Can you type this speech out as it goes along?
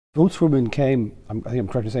Votes for Women came, I think I'm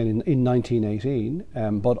correct in saying, in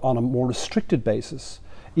 1918, but on a more restricted basis,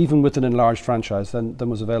 even with an enlarged franchise than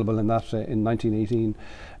was available in 1918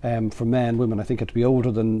 for men. Women, I think, had to be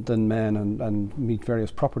older than men and meet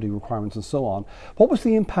various property requirements and so on. What was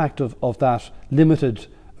the impact of that limited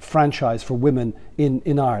franchise for women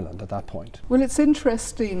in Ireland at that point? Well, it's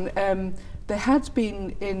interesting. There had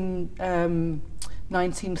been in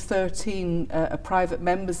 1913 a private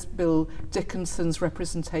member's bill, Dickinson's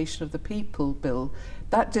Representation of the People bill.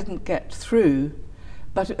 That didn't get through,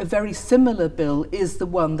 but a very similar bill is the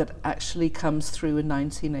one that actually comes through in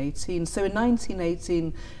 1918. So in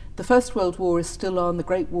 1918, the First World War is still on, the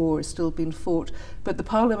Great War is still being fought, but the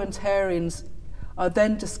parliamentarians are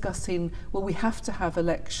then discussing, well, we have to have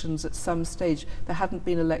elections at some stage. There hadn't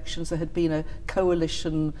been elections, there had been a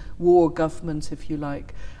coalition war government, if you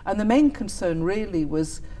like. And the main concern really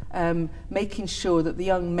was making sure that the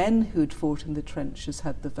young men who'd fought in the trenches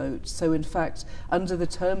had the vote. So in fact, under the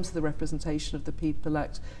terms of the Representation of the People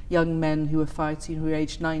Act, young men who were fighting, who were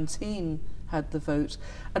aged 19, had the vote.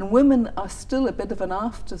 And women are still a bit of an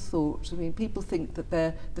afterthought. I mean, people think that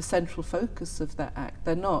they're the central focus of that act.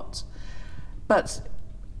 They're not. But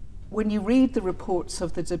when you read the reports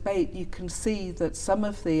of the debate, you can see that some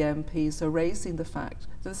of the MPs are raising the fact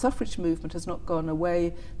that the suffrage movement has not gone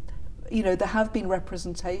away. You know, there have been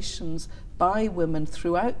representations by women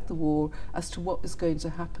throughout the war as to what is going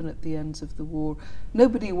to happen at the end of the war.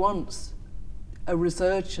 Nobody wants a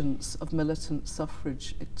resurgence of militant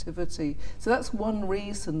suffrage activity. So that's one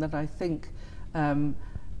reason that I think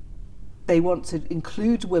they want to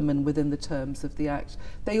include women within the terms of the Act.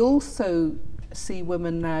 They also see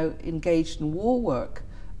women now engaged in war work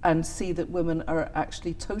and see that women are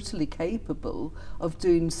actually totally capable of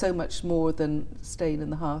doing so much more than staying in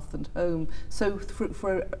the hearth and home. So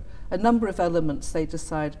for a number of elements, they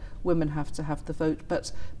decide women have to have the vote.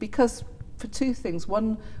 But because, for two things: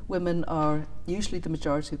 one, women are usually the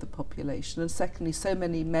majority of the population, and secondly, so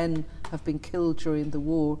many men have been killed during the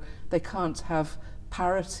war, they can't have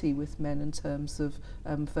parity with men in terms of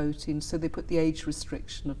voting, so they put the age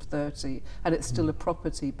restriction of 30, and it's still a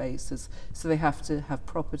property basis, so they have to have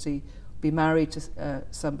property, be married to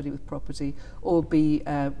somebody with property, or be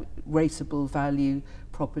rateable value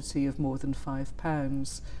property of more than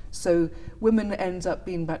 £5. So women end up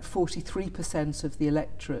being about 43% of the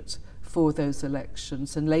electorate for those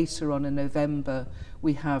elections, and later on in November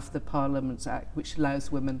we have the Parliament Act, which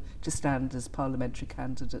allows women to stand as parliamentary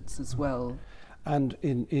candidates as well. And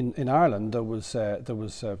in Ireland, there was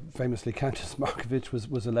famously Countess Margaret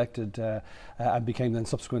was elected and became then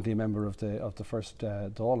subsequently a member of the first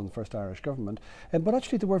Dáil and the first Irish government. But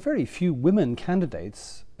actually, there were very few women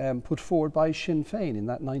candidates put forward by Sinn Féin in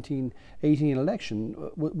that 1918 election.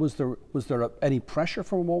 Was there any pressure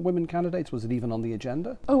for more women candidates? Was it even on the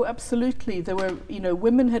agenda? Oh, absolutely. There were,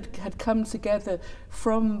 women had come together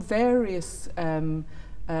from various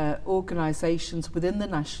organisations within the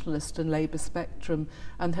nationalist and Labour spectrum,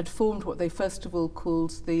 and had formed what they first of all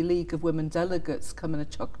called the League of Women Delegates, Cumann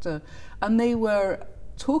Teachta, and they were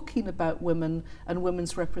talking about women and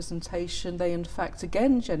women's representation. They, in fact,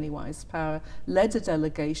 again, Jenny Wise Power led a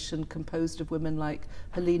delegation composed of women like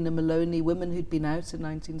Helena Maloney, women who'd been out in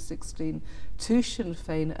 1916, to Sinn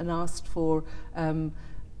Féin and asked for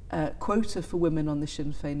quota for women on the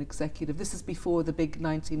Sinn Féin executive. This is before the big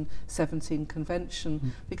 1917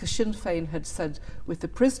 convention, because Sinn Féin had said with the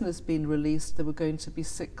prisoners being released there were going to be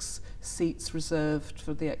 6 seats reserved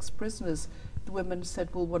for the ex-prisoners. The women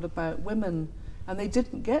said, well, what about women? And they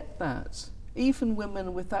didn't get that. Even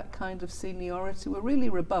women with that kind of seniority were really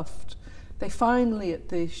rebuffed. They finally, at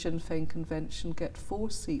the Sinn Féin convention, get 4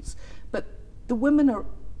 seats. But the women are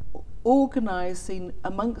organising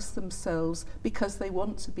amongst themselves because they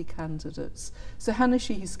want to be candidates. So Hannah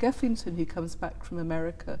Sheehy Skeffington, who comes back from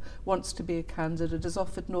America, wants to be a candidate, is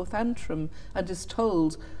offered North Antrim and is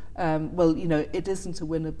told, well, it isn't a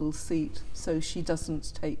winnable seat, so she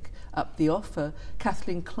doesn't take up the offer.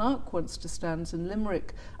 Kathleen Clarke wants to stand in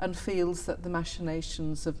Limerick and feels that the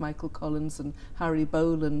machinations of Michael Collins and Harry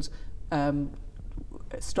Boland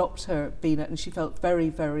stopped her being it, and she felt very,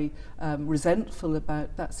 very resentful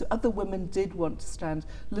about that. So other women did want to stand.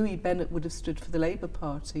 Louis Bennett would have stood for the Labour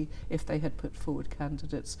Party if they had put forward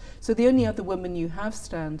candidates. So the only other woman you have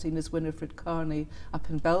standing is Winifred Carney up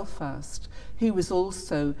in Belfast, who was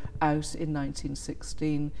also out in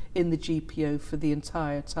 1916 in the GPO for the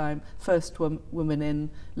entire time, first woman in,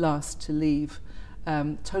 last to leave,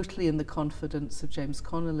 totally in the confidence of James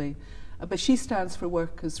Connolly. But she stands for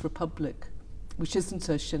Workers' Republic. which isn't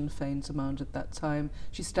a Sinn Féin demand at that time.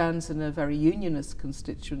 She stands in a very unionist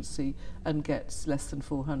constituency and gets less than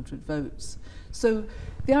 400 votes. So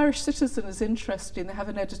the Irish Citizen is interesting. They have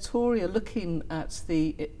an editorial looking at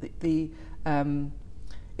the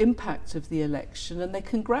impact of the election, and they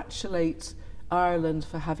congratulate Ireland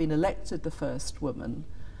for having elected the first woman,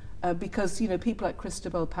 because, you know, people like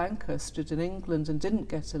Christabel Pankhurst stood in England and didn't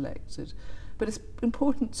get elected. But it's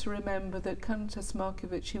important to remember that Countess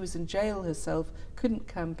Markievicz, who was in jail herself, couldn't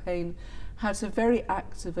campaign, had a very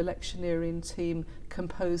active electioneering team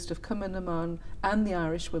composed of Cumann and the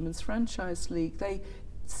Irish Women's Franchise League. They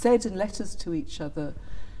said in letters to each other,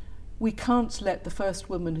 we can't let the first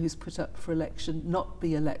woman who's put up for election not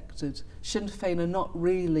be elected. Sinn Féin are not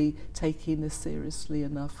really taking this seriously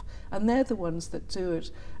enough. And they're the ones that do it.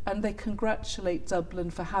 And they congratulate Dublin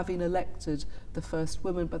for having elected the first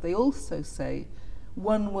woman, but they also say,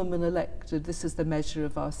 one woman elected, this is the measure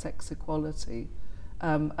of our sex equality,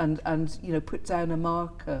 and you know, put down a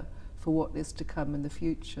marker for what is to come in the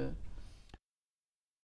future.